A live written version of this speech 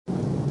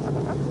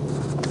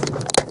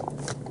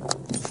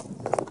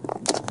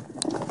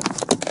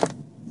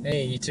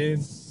Hey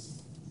YouTube.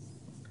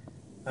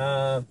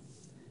 Uh,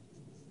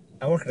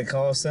 I work at a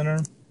call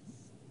center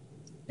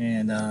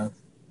and had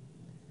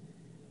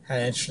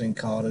an interesting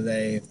call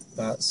today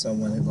about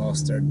someone who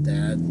lost their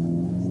dad.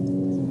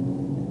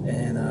 And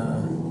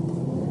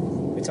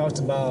we talked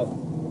about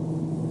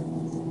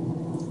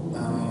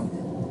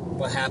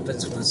what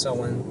happens when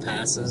someone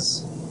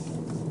passes.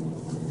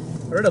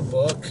 I read a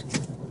book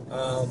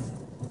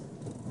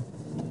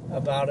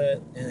about it,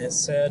 and it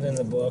said in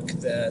the book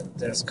that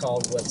there's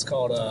what's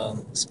called a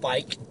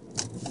spike,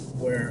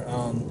 where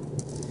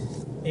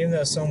even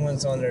though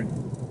someone's on their,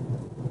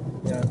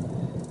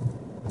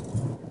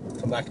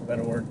 for lack of a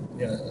better word,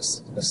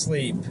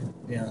 asleep,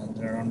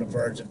 they're on the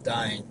verge of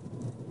dying.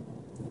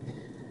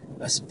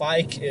 A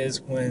spike is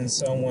when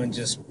someone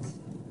just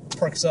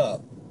perks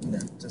up,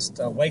 just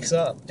wakes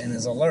up and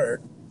is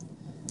alert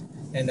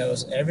and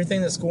knows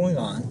everything that's going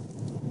on,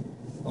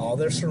 all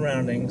their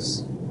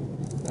surroundings,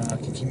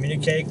 can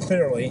communicate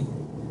clearly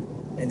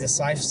and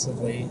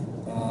decisively,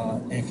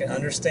 and can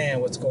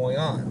understand what's going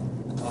on.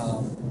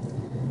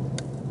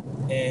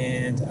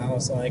 And I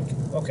was like,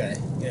 okay,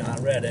 I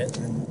read it,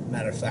 and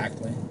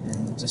matter-of-factly,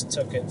 and just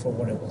took it for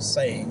what it was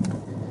saying.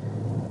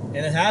 And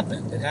it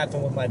happened. It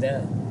happened with my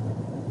dad.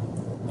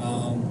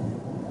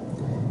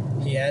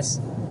 He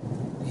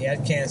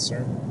had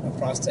cancer,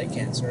 prostate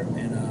cancer,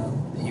 and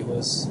he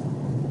was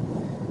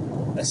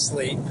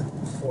asleep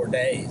for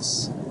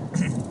days.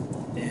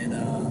 And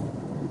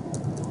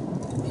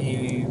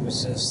he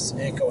was just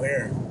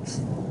incoherent.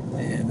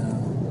 And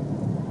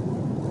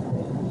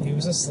he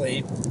was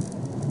asleep.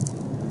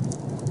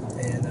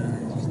 And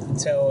you can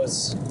tell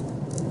it's,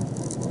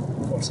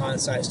 of course,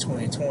 hindsight's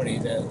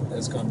 20/20, that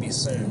it's going to be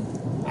soon.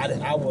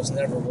 I was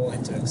never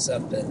willing to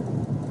accept it.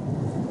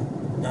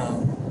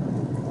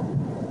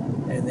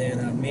 And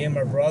then me and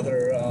my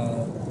brother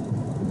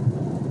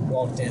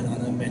walked in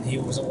on him, and he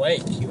was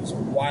awake. He was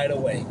wide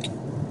awake,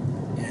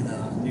 and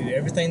knew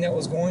everything that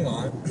was going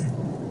on.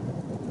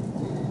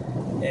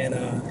 And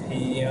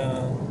he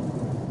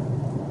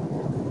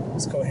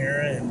was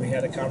coherent, and we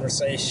had a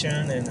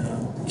conversation, and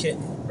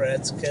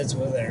Brad's kids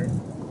were there.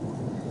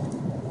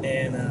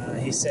 And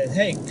he said,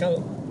 "Hey,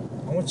 come,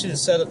 I want you to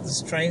set up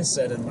this train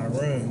set in my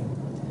room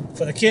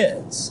for the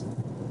kids."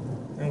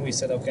 And we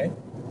said, okay.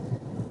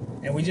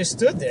 And we just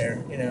stood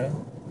there,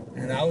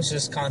 and I was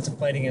just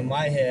contemplating in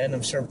my head, and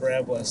I'm sure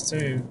Brad was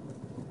too,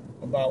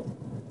 about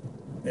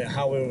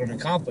how we were going to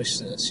accomplish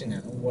this,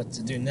 what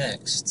to do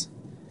next.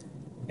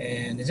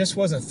 And it just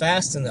wasn't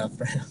fast enough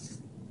for him.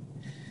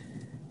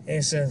 And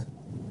he said,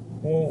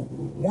 "Well,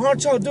 why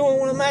aren't y'all doing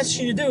what I'm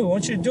asking you to do? I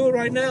want you to do it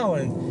right now,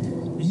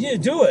 and you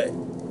need to do it.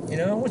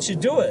 I want you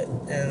to do it."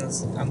 And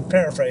I'm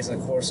paraphrasing,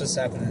 of course, this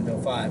happened in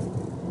 2005.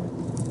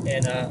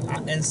 And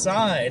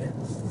inside,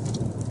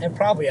 and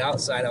probably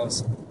outside, I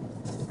was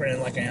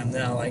grinning like I am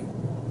now,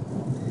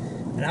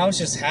 and I was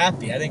just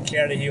happy. I didn't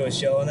care that he was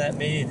yelling at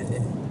me.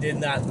 It did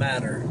not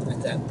matter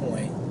at that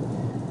point.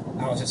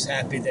 I was just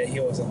happy that he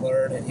was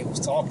alert and he was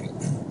talking.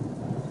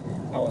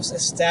 I was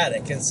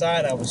ecstatic.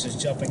 Inside, I was just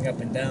jumping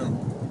up and down.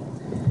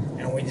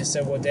 And we just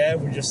said, "Well,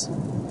 Dad, we're just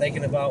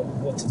thinking about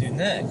what to do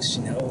next,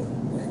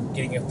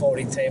 getting a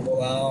folding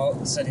table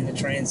out, setting the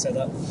train set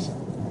up."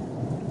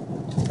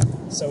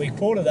 So we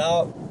pulled it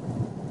out,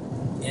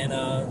 and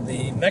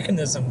the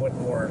mechanism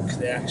wouldn't work,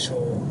 the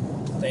actual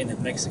thing that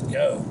makes it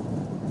go.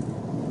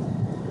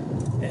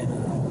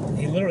 And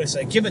he literally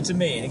said, "Give it to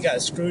me." And he got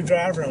a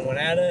screwdriver and went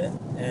at it.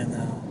 And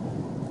I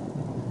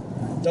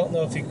don't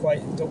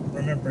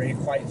remember he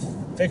quite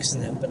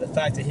fixing it, but the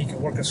fact that he could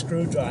work a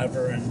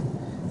screwdriver and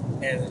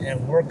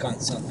work on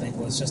something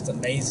was just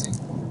amazing.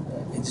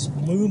 It just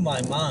blew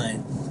my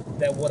mind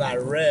that what I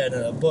read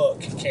in a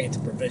book came to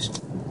fruition.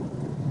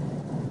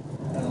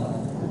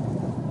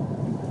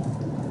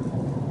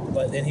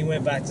 But then he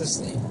went back to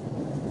sleep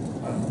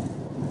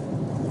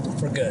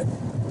for good.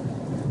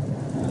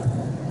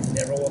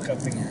 Never woke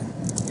up again.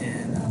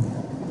 And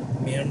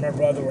me and my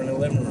brother were in the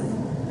living room.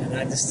 And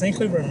I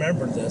distinctly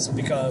remember this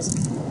because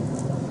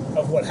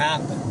of what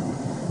happened.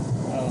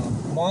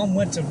 Mom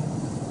went to,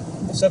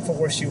 except for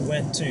where she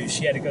went to,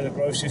 she had to go to the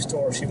grocery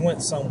store. She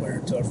went somewhere,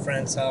 to a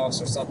friend's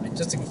house or something.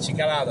 She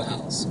got out of the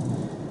house.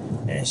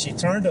 And she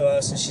turned to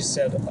us and she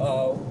said,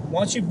 "Why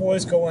don't you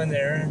boys go in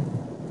there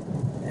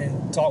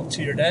and talk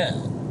to your dad?"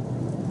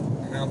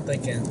 And I'm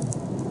thinking,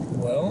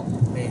 well,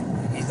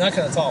 he's not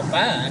going to talk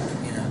back,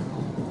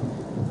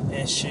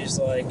 And she's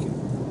like,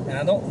 and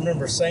I don't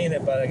remember saying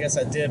it, but I guess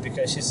I did,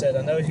 because she said,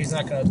 "I know he's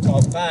not going to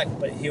talk back,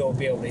 but he'll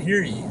be able to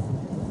hear you."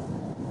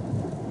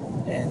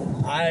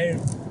 And I,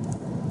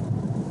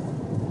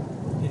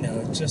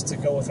 just to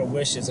go with her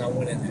wishes, I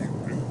went in there.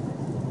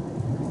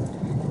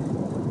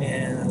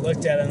 And I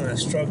looked at him and I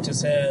stroked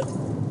his head,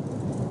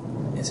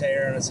 his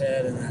hair on his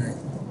head, and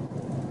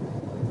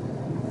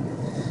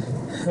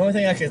the only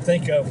thing I could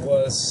think of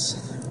was,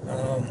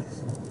 "I'm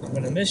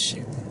going to miss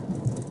you."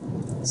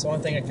 It's the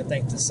only thing I could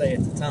think to say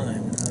at the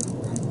time.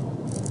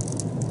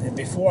 And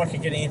before I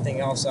could get anything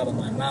else out of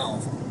my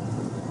mouth,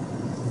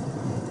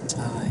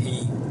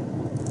 he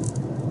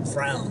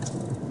frowned.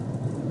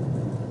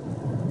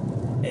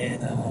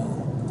 and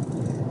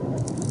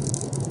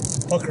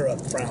pucker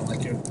up frown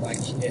like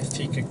if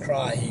he could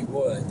cry, he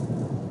would.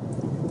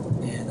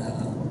 And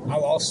I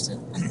lost it.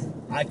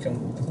 I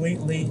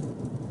completely,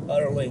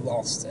 utterly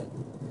lost it.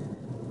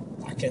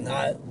 I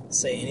cannot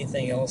say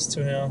anything else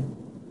to him,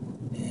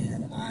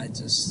 and I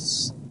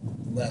just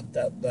left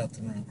the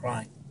room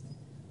crying.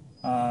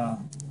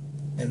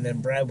 And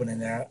then Brad went in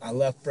there. I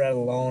left Brad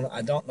alone.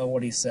 I don't know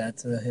what he said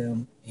to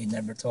him. He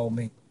never told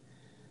me.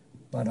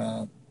 But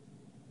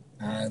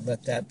I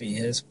let that be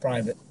his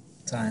private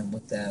time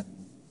with Dad.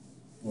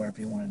 Wherever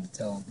he wanted to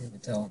tell him, he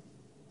would tell him.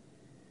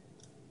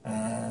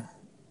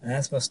 And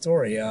that's my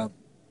story.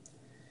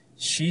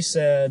 She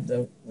said,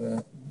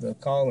 the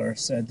caller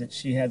said that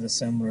she had a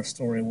similar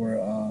story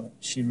where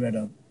she read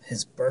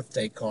his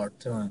birthday card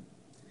to him,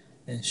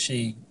 and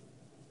she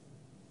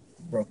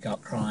broke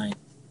out crying.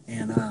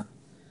 And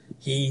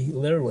he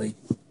literally,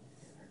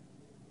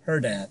 her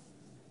dad,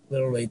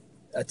 literally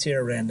a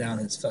tear ran down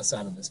his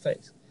side of his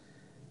face.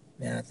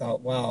 And I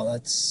thought, wow,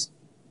 that's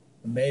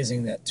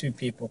amazing that two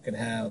people could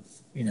have,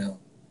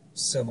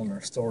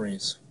 similar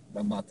stories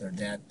about their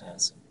dad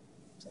passing.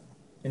 So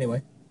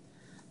anyway,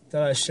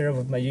 thought I'd share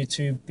with my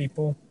YouTube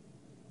people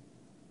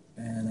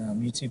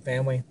and YouTube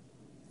family,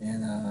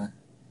 and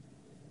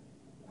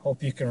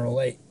hope you can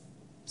relate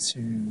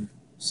to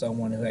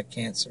someone who had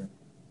cancer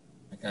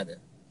like I did.